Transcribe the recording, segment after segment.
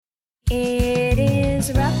It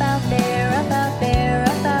is rough out there, rough out there,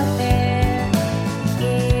 rough out there.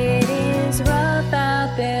 It is rough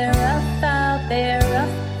out there, rough out there,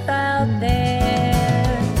 rough out there.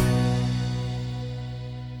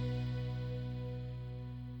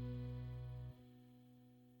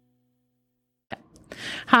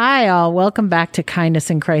 Hi, all. Welcome back to Kindness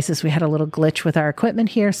in Crisis. We had a little glitch with our equipment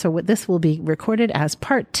here, so this will be recorded as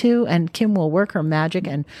part 2, and Kim will work her magic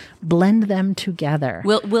and blend them together.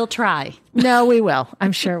 We'll try. No, we will.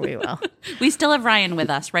 I'm sure we will. We still have Ryan with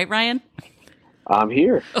us, right, Ryan? I'm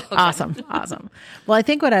here. Okay. Awesome. Well, I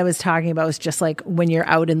think what I was talking about was just like when you're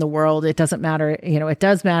out in the world, it doesn't matter. You know, it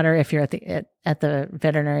does matter if you're at the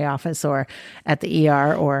veterinary office or at the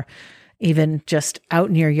ER or even just out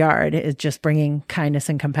in your yard. Is just bringing kindness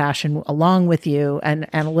and compassion along with you, and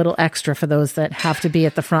a little extra for those that have to be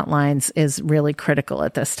at the front lines is really critical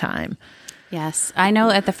at this time. Yes, I know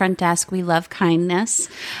at the front desk we love kindness.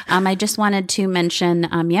 I just wanted to mention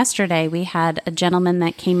yesterday we had a gentleman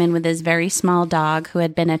that came in with his very small dog who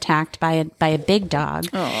had been attacked by a big dog.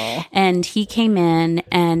 Aww. And he came in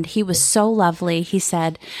and he was so lovely. He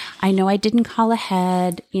said, I know I didn't call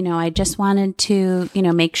ahead. You know, I just wanted to,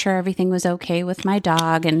 make sure everything was okay with my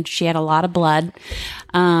dog. And she had a lot of blood.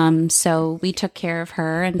 So we took care of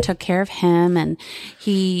her and took care of him, and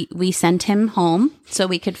we sent him home so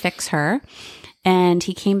we could fix her. And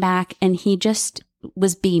he came back and he just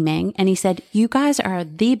was beaming, and he said, you guys are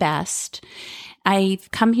the best. I've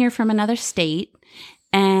come here from another state,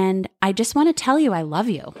 and I just want to tell you I love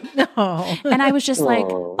you. Oh. And I was just like,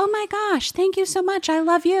 oh my gosh, thank you so much. I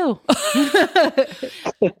love you.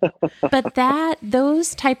 But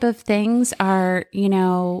those type of things are,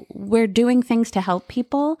 we're doing things to help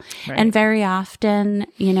people. Right. And very often,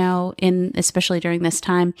 especially during this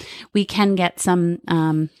time, we can get some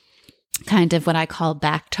kind of what I call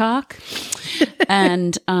back talk.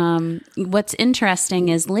 And what's interesting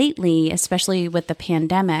is lately, especially with the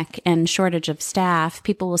pandemic and shortage of staff,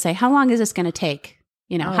 people will say, how long is this going to take?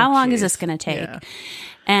 How long is this going to take? Yeah.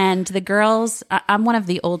 And the girls, I'm one of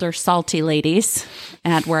the older salty ladies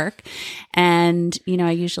at work. And,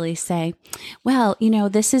 I usually say, well,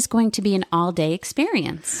 this is going to be an all-day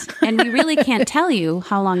experience. And we really can't tell you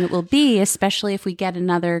how long it will be, especially if we get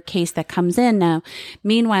another case that comes in. Now,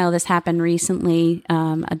 meanwhile, this happened recently.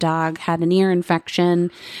 A dog had an ear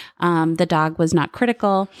infection. The dog was not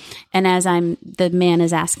critical. And as the man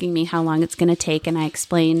is asking me how long it's going to take, and I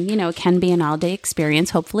explain, it can be an all-day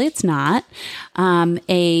experience. Hopefully it's not.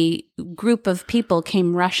 A group of people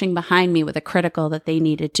came rushing behind me with a critical that they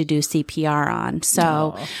needed to do CPR on.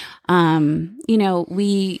 So,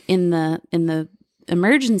 we in the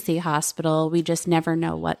emergency hospital, we just never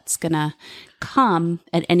know what's going to come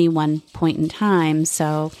at any one point in time.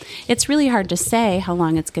 So it's really hard to say how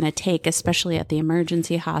long it's going to take, especially at the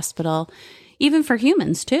emergency hospital, even for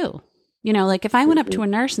humans too. Like if I went up to a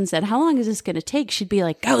nurse and said, how long is this going to take? She'd be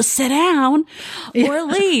like, go sit down or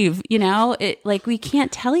leave. We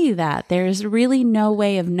can't tell you that. There's really no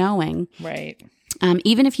way of knowing. Right.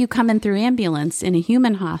 Even if you come in through ambulance in a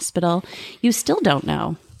human hospital, you still don't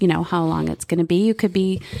know, how long it's going to be. You could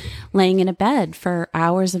be laying in a bed for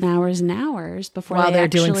hours and hours and hours before while they're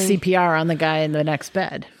doing CPR on the guy in the next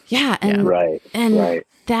bed. Yeah. And, Right. And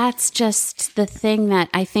that's just the thing that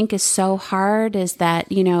I think is so hard is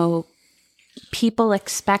that, people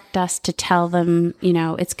expect us to tell them,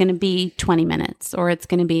 it's going to be 20 minutes or it's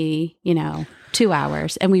going to be, 2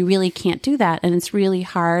 hours. And we really can't do that. And it's really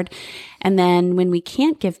hard. And then when we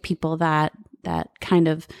can't give people that kind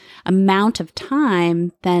of amount of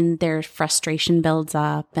time, then their frustration builds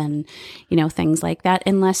up and, things like that,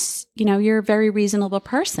 unless, you're a very reasonable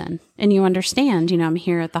person and you understand, I'm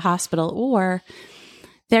here at the hospital. Or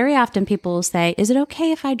very often people will say, is it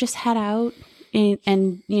okay if I just head out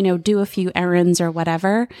and do a few errands or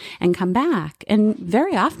whatever and come back? And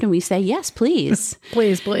very often we say, yes, please.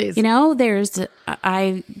 Please.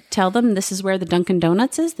 I tell them this is where the Dunkin'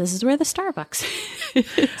 Donuts is. This is where the Starbucks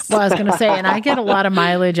is. Well, I was going to say, and I get a lot of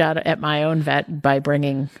mileage out at my own vet by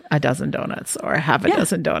bringing a dozen donuts or half a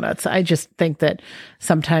dozen donuts. I just think that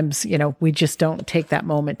sometimes, we just don't take that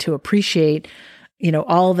moment to appreciate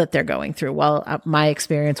all that they're going through. Well, my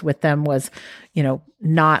experience with them was,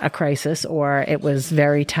 not a crisis, or it was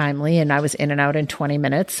very timely and I was in and out in 20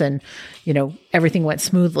 minutes and, everything went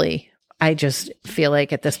smoothly. I just feel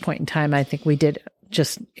like at this point in time, I think we did,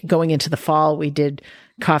 just going into the fall, we did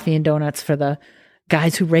coffee and donuts for the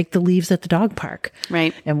guys who rake the leaves at the dog park.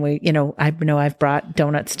 Right. And we, I know I've brought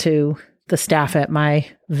donuts to the staff at my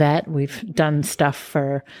vet. We've done stuff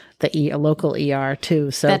for a local ER too.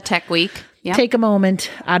 So Vet Tech Week. Yep. Take a moment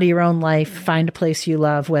out of your own life, find a place you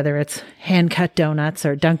love, whether it's hand-cut donuts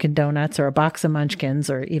or Dunkin' Donuts or a box of Munchkins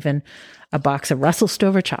or even a box of Russell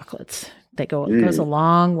Stover chocolates. It goes a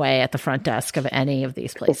long way at the front desk of any of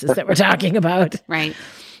these places that we're talking about. Right.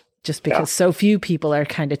 Just because so few people are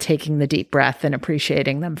kind of taking the deep breath and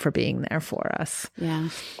appreciating them for being there for us. Yeah.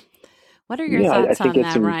 What are your thoughts on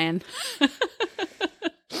that, Ryan?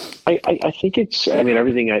 I think it's, I mean,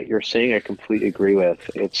 everything you're saying, I completely agree with.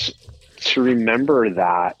 It's to remember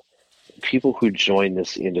that people who join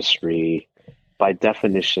this industry, by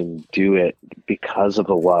definition, do it because of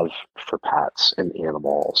the love for pets and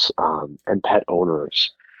animals, and pet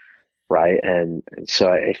owners, right? And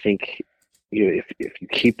so I think if you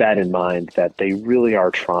keep that in mind, that they really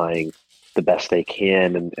are trying the best they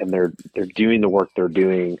can, and they're doing the work they're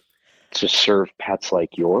doing to serve pets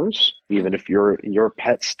like yours, even if your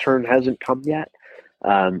pet's turn hasn't come yet.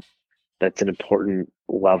 That's an important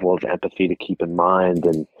level of empathy to keep in mind.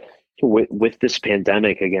 And with this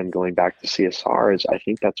pandemic, again, going back to CSRs, I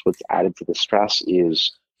think that's what's added to the stress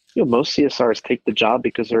is, most CSRs take the job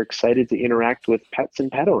because they're excited to interact with pets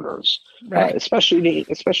and pet owners, Right. Especially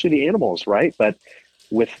the animals, right? But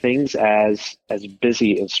with things as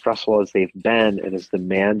busy and stressful as they've been, and as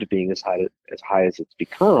demand being as high as it's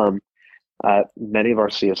become, many of our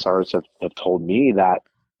CSRs have told me that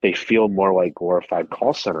they feel more like glorified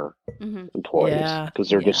call center employees because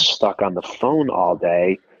they're just stuck on the phone all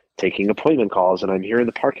day taking appointment calls, and I'm here in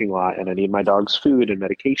the parking lot and I need my dog's food and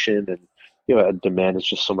medication, and demand is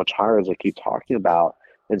just so much higher, as I keep talking about.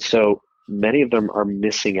 And so many of them are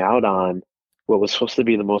missing out on what was supposed to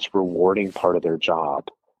be the most rewarding part of their job,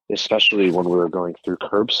 especially when we were going through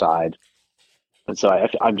curbside. And so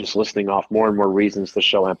I'm just listing off more and more reasons to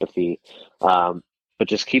show empathy. But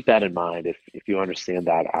just keep that in mind if you understand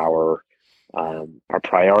that our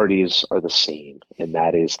priorities are the same, and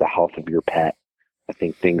that is the health of your pet. I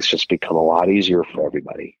think things just become a lot easier for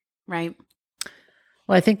everybody. Right.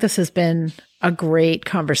 Well, I think this has been a great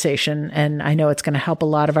conversation, and I know it's going to help a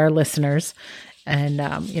lot of our listeners, and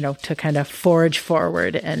to kind of forge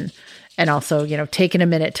forward, and also taking a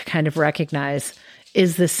minute to kind of recognize,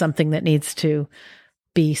 is this something that needs to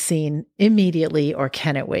be seen immediately, or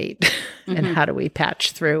can it wait? And how do we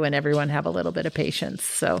patch through and everyone have a little bit of patience?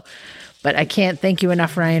 So, but I can't thank you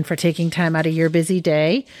enough, Ryan, for taking time out of your busy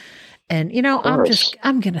day. And,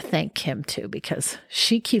 I'm going to thank Kim too, because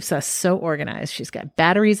she keeps us so organized. She's got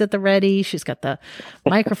batteries at the ready. She's got the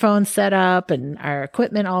microphone set up and our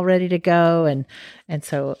equipment all ready to go. And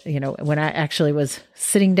so, when I actually was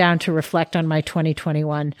sitting down to reflect on my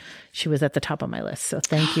 2021, she was at the top of my list. So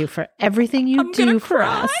thank you for everything you do for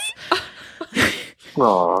us.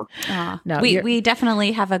 Aww. No, we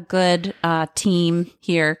definitely have a good team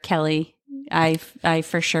here, Kelly. I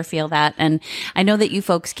for sure feel that. And I know that you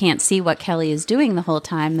folks can't see what Kelly is doing the whole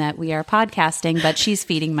time that we are podcasting, but she's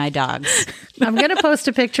feeding my dogs. I'm going to post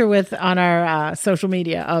a picture on our social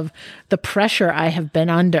media of the pressure I have been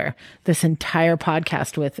under this entire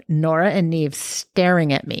podcast, with Nora and Neve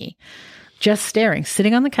staring at me. Just staring,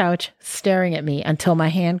 sitting on the couch, staring at me until my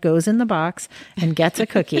hand goes in the box and gets a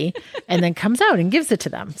cookie and then comes out and gives it to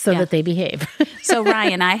them so that they behave. So,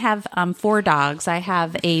 Ryan, I have 4 dogs. I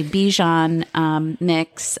have a Bichon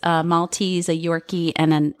mix, a Maltese, a Yorkie,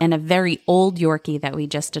 and a very old Yorkie that we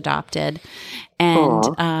just adopted. And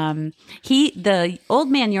the old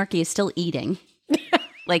man Yorkie is still eating.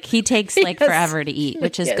 Like, he takes forever to eat,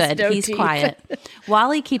 which is good. No He's teeth. quiet.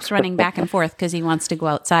 Wally keeps running back and forth because he wants to go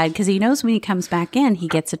outside, because he knows when he comes back in, he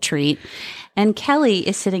gets a treat. And Kelly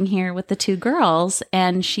is sitting here with the 2 girls,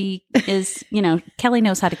 and she is, Kelly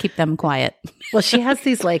knows how to keep them quiet. Well, she has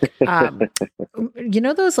these those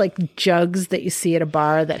jugs that you see at a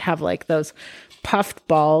bar that have those puffed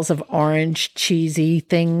balls of orange cheesy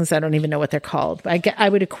things. I don't even know what they're called. I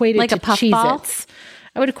would equate it Like to a puff ball? Cheez-Its.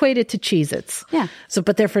 I would equate it to Cheez-Its. Yeah. So,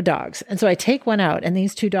 but they're for dogs. And so I take one out, and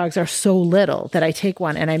these 2 dogs are so little that I take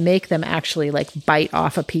one and I make them actually bite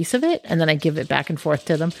off a piece of it, and then I give it back and forth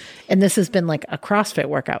to them. And this has been like a CrossFit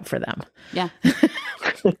workout for them. Yeah.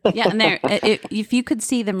 Yeah. And if you could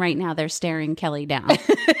see them right now, they're staring Kelly down.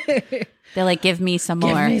 They're like, give me some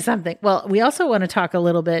more. Give me something. Well, we also want to talk a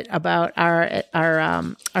little bit about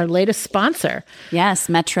our latest sponsor. Yes,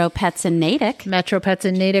 Metro Pets in Natick. Metro Pets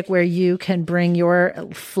in Natick, where you can bring your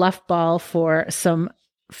fluff ball for some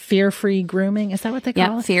fear-free grooming. Is that what they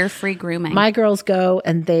call it? Fear-free grooming. My girls go,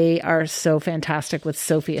 and they are so fantastic with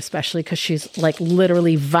Sophie, especially because she's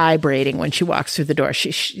literally vibrating when she walks through the door.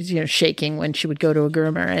 She's shaking when she would go to a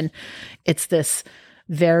groomer, and it's this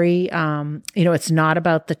very, it's not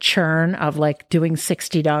about the churn of like doing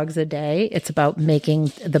 60 dogs a day. It's about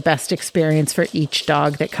making the best experience for each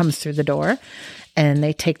dog that comes through the door. And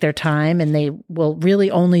they take their time and they will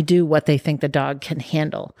really only do what they think the dog can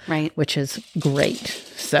handle. Right. Which is great.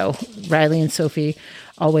 So Riley and Sophie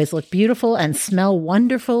always look beautiful and smell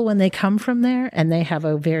wonderful when they come from there. And they have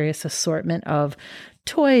a various assortment of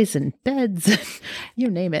toys and beds, you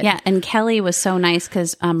name it. Yeah. And Kelly was so nice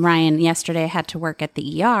because Ryan yesterday had to work at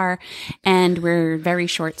the ER and we're very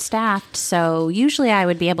short staffed. So usually I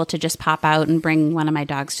would be able to just pop out and bring one of my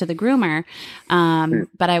dogs to the groomer.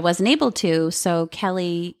 But I wasn't able to. So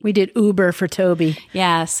Kelly. We did Uber for Toby.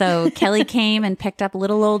 Yeah. So Kelly came and picked up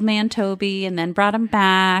little old man Toby and then brought him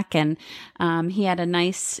back. And he had a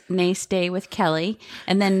nice day with Kelly.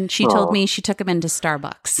 And then she told me she took him into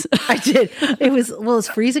Starbucks. I did. It was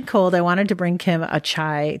freezing cold. I wanted to bring Kim a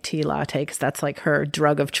chai tea latte because that's like her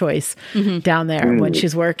drug of choice down there when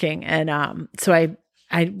she's working. And so I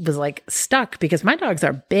was like stuck because my dogs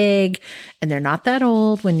are big and they're not that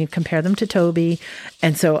old when you compare them to Toby.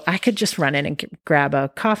 And so I could just run in and grab a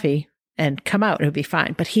coffee and come out. It would be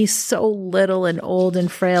fine. But he's so little and old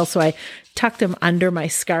and frail. So I tucked him under my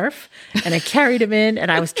scarf and I carried him in and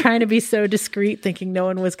I was trying to be so discreet thinking no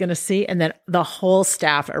one was going to see. And then the whole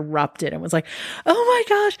staff erupted and was like, oh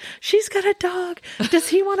my gosh, she's got a dog. Does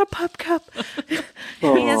he want a pup cup?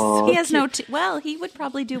 He has no well, he would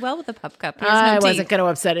probably do well with a pup cup. I wasn't going to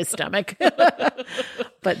upset his stomach.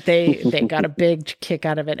 But they got a big kick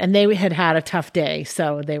out of it. And they had a tough day.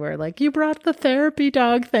 So they were like, you brought the therapy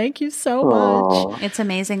dog. Thank you so much. It's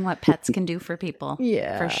amazing what pets can do for people.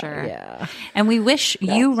 Yeah. For sure. Yeah. And we wish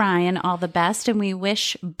you, Ryan, all the best. And we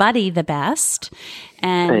wish Buddy the best.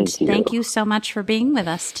 And thank you so much for being with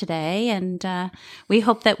us today. And we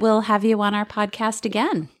hope that we'll have you on our podcast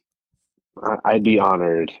again. I'd be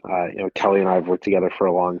honored. Kelly and I have worked together for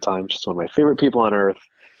a long time. She's one of my favorite people on earth.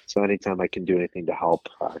 So anytime I can do anything to help,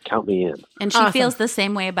 count me in. And she feels the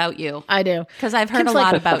same way about you. I do. Because I've heard a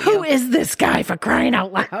lot about you. Who is this guy, for crying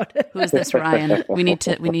out loud? Who is this Ryan? We need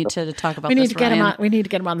to talk about this, Ryan. We need to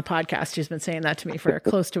get him on the podcast. She's been saying that to me for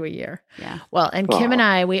close to a year. Yeah. Well, and Kim and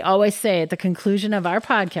I, we always say at the conclusion of our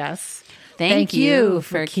podcasts, thank you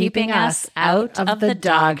for keeping us out of the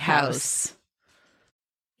doghouse.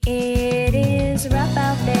 It is rough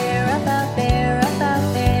out there, rough out there.